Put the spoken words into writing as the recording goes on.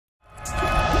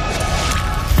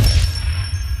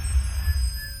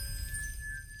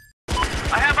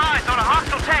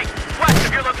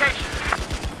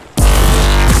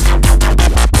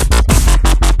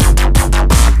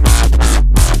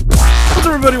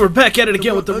we're back at it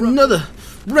again with another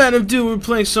random dude. We're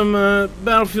playing some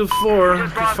Battlefield 4.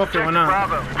 Fuck it, why not?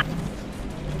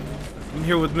 I'm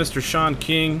here with Mr. Sean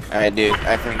King. Alright, dude.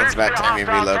 I think it's about time you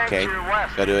relocate.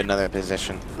 Go to another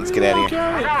position. Let's get out of here.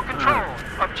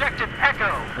 Objective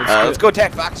Echo. Let's go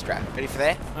attack Foxtrot. Ready for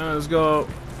that? Let's go.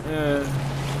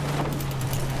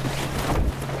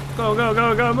 Go.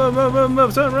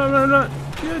 Move. Run.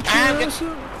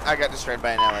 I got destroyed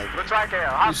by an LA. Looks like a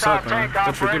hostile tank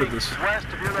operating west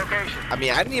of your location. I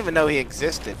mean, I didn't even know he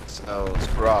existed, so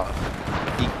screw off.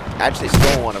 He actually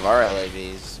stole one of our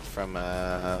LAVs from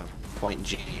Point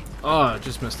G. Oh, I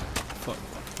just missed him. Fuck.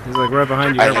 He's like right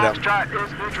behind you. I hit him.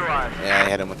 Yeah, I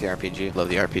hit him with the RPG. Love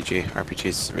the RPG.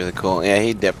 RPG's really cool. Yeah,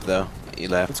 he dipped though. He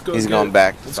left. He's going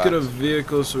back. Let's get a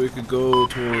vehicle so we could go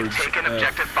towards. Take an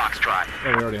objective Foxtrot.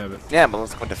 Oh, we already have it. Yeah, but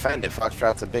let's go defend it.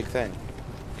 Foxtrot's a big thing.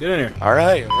 Get in here. All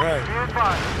right.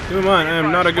 Keep in mind, I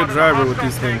am not a good driver with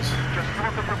these things.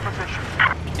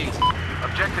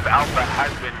 Objective Alpha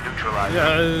has been neutralized.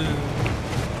 Yeah.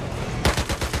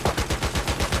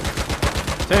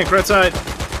 Tank, right side.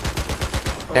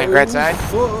 Tank, right side.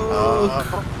 Fuck.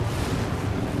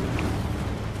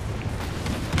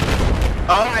 Oh,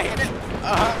 I hit it.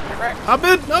 Correct. I'm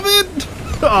in.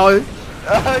 Oh.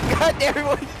 God damn it.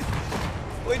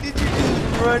 Why did you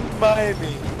just run by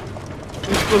me?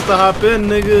 You're supposed to hop in,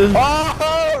 nigga.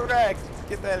 Oh, Rex.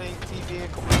 Get that AT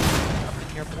vehicle. Up in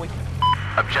here, boy.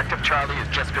 Objective Charlie has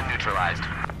just been neutralized.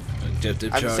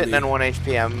 I'm sitting on 1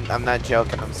 HP. I'm not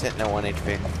joking. I'm sitting on 1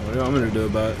 HP. What do you want me to do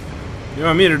about it? What do you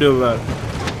want me to do about it? I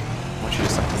want you to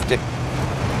suck this dick.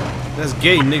 That's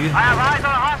gay, nigga. I have eyes on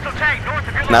a hostile tank north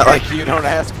of your location. Not like you don't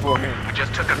ask for it. We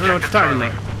just took I don't know what you're objective talking Charlie.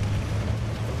 about.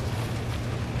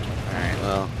 Alright,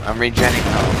 well, I'm regenning.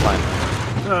 Oh, fine.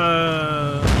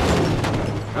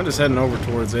 I'm just heading over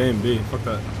towards A and B. Fuck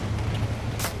that.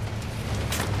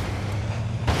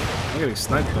 I'm getting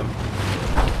sniped though.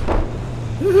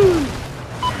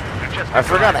 I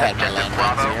forgot I had my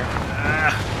landmines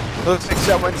here. Looks like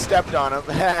someone stepped on him.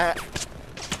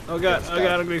 Oh god,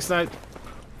 I'm getting sniped.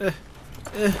 We've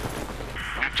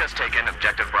just taken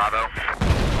objective Bravo.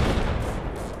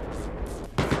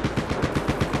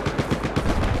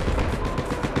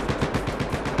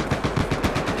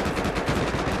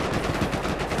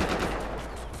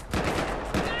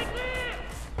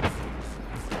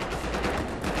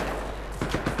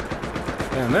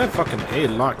 Man, that fucking A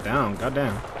locked down.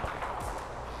 Goddamn.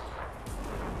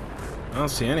 I don't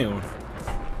see anyone.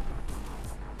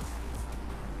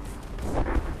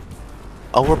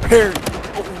 Oh, we're paired.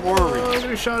 Oh, worried. I'm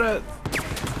getting shot at.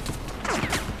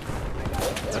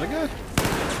 Is that a guy?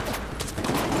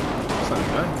 That's not a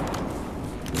guy.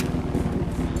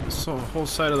 So the whole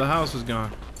side of the house is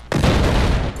gone.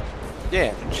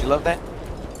 Yeah, don't you love that?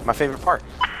 My favorite part.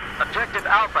 Objective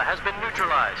Alpha has been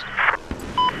neutralized.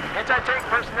 Anti-tank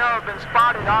personnel have been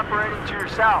spotted operating to your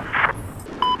south.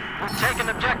 We've taken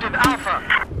objective Alpha.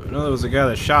 I know there was a guy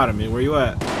that shot at me. Where you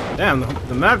at? Damn,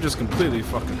 the map just completely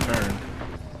fucking turned.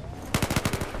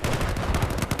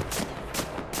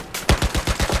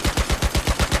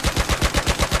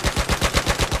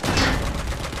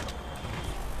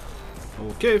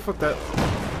 Okay, fuck that.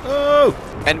 Oh!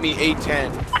 Enemy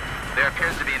A10. There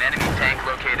appears to be an enemy tank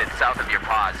located south of your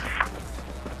pause.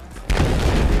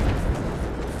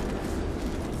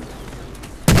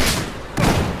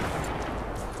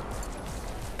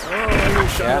 Oh, I get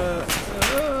shot Yeah. at.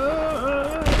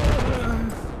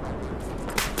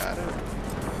 Got it.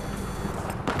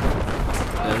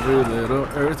 Every little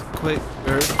earthquake.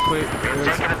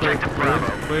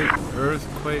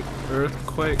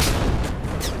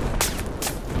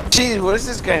 Jeez, what is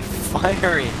this guy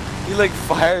firing? He like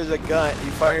fires a gun. He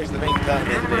fires the main gun,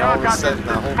 and then all of a sudden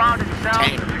the whole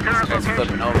tank starts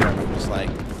flipping over. I'm just like,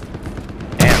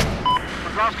 damn.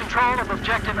 We've lost control of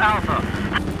objective Alpha.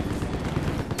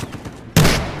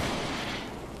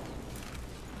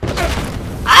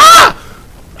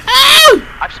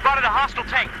 I've spotted a hostile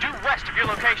tank due west of your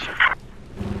location.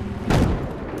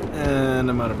 And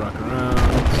I'm out of rocket rounds.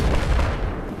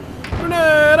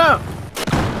 Grenade out!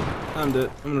 I'm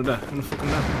dead. I'm gonna die. I'm gonna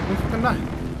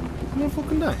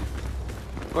fucking die.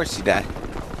 Of course he died.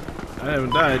 I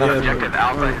haven't died yet. Objective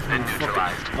Alpha has been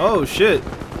neutralized. Oh shit!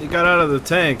 He got out of the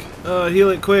tank. Heal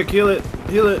it quick. Heal it.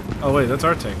 Oh wait, that's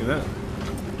our tank, is that?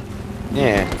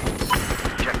 Yeah.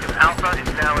 Objective Alpha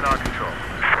is now in our control.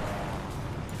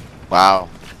 Wow.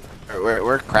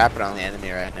 We're crapping on the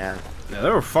enemy right now. Yeah, they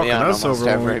were fucking On us almost over.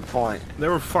 every point. They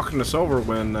were fucking us over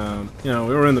when, you know,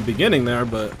 we were in the beginning there,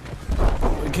 but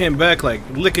we came back like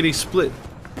lickety split.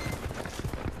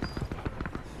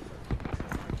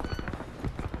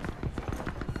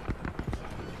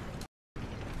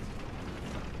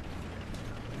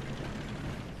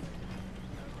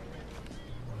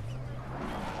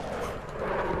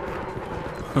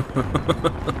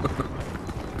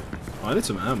 Oh, I need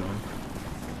some ammo.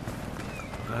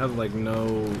 I have like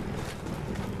no...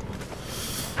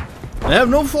 I have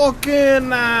no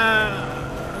fucking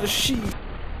sheet.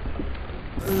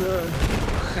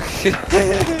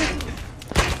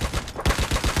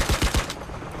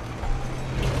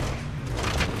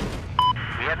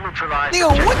 We have neutralized.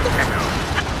 Nigga, what the?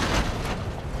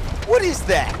 What is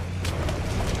that?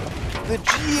 The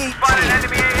G18. Spotted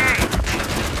enemy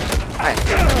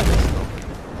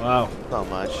AA. Wow. So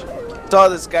much. Saw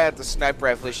this guy with the sniper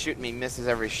rifle he's shooting me, misses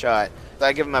every shot. So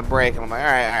I give him a break, and I'm like, all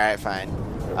right, fine.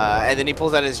 And then he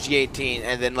pulls out his G18,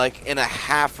 and then like in a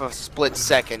half a split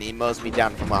second, he mows me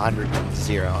down from 100 to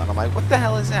 0. And I'm like, what the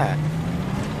hell is that?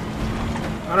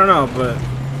 I don't know, but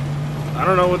I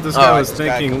don't know what this guy was I just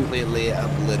got thinking. completely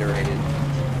obliterated.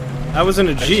 I was in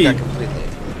a I just Jeep. got completely.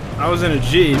 I was in a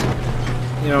Jeep.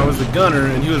 You know, I was the gunner,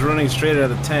 and he was running straight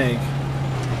out of the tank.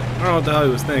 I don't know what the hell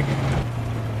he was thinking.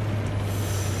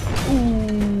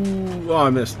 Ooh, oh, I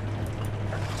missed.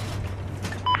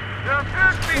 There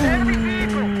appears to be an enemy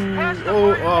vehicle. West of Oh,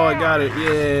 White I Barn. got it.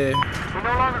 Yeah. We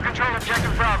no longer control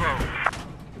objective Bravo.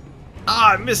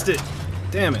 Ah, I missed it.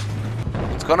 Damn it.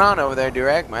 What's going on over there,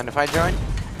 Durag? Mind if I join?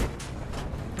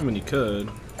 I mean, you could.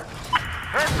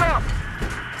 Heads up.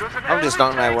 There's an I'm just enemy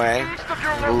on my tank way. east of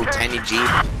your Little location. tiny Jeep.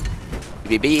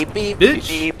 Beep beep beep Bitch.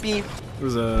 beep beep.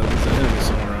 There's an enemy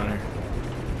somewhere around here.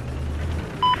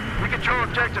 We control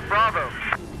objective Bravo.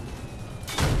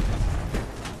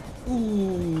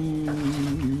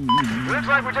 Looks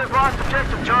like we just lost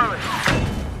objective Charlie.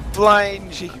 Flying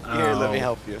Jeep. Here, let me Ow.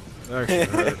 help you. That actually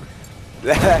hurt.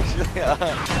 That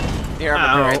actually. Here, I'm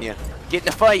Ow. preparing you. Get in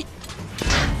the fight.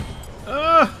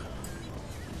 Ah!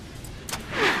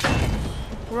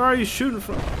 Where are you shooting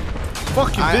from?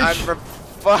 Fuck you, bitch!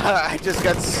 I just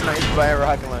got sniped by a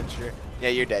rocket launcher. Yeah,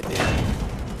 you're dead, dude.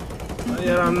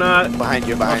 Yeah, I'm not. Behind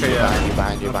you, behind Okay, you, yeah.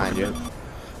 behind you, behind you, behind you.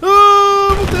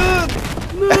 Oh, I'm dead!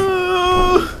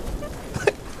 No!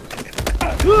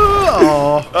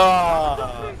 Oh!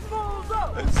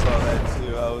 Oh, I saw that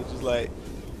too. I was just like,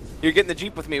 you're getting the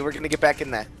Jeep with me. We're gonna get back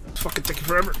in there. It's fucking taking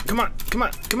forever. Come on, come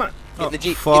on, come on. Get in the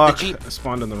Jeep, get in the Fuck. Jeep. I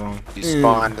spawned in the wrong. You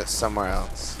spawned somewhere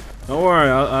else. Don't worry,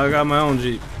 I got my own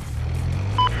Jeep.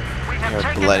 We have You're a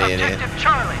taken bloody idiot. objective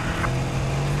Charlie.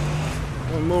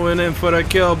 We're moving in for the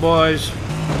kill, boys.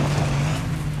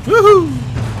 Woohoo!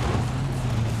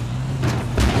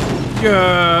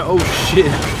 Yeah. Oh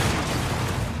shit.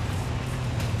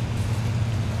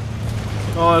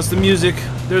 Oh, that's the music.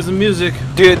 There's the music.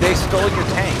 Dude, they stole your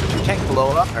tank. Did your tank blow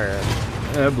up or?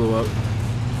 Yeah, it blew up.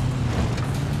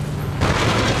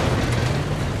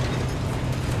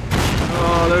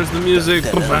 Oh, there's the music.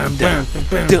 Bam, bam,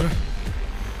 bam, bam.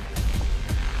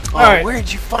 Oh, Alright.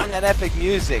 where'd you find that epic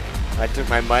music? I took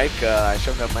my mic, I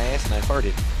shoved up my ass, and I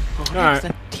farted. Oh, Alright. that's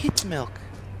the tits milk.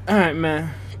 Alright,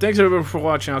 man. Thanks everybody for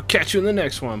watching. I'll catch you in the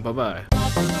next one. Bye-bye.